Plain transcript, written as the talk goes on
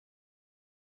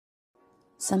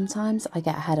Sometimes I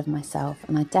get ahead of myself,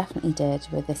 and I definitely did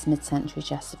with this mid-century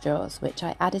chest of drawers, which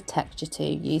I added texture to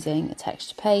using a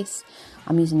texture paste.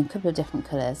 I'm using a couple of different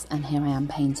colours, and here I am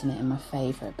painting it in my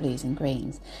favourite blues and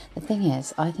greens. The thing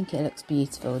is, I think it looks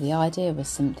beautiful. The idea was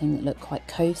something that looked quite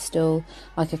coastal,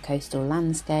 like a coastal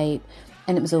landscape,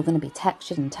 and it was all going to be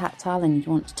textured and tactile and you'd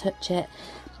want to touch it.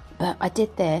 But I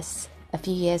did this a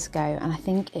few years ago, and I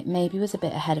think it maybe was a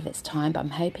bit ahead of its time, but I'm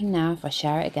hoping now if I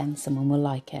share it again, someone will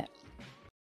like it.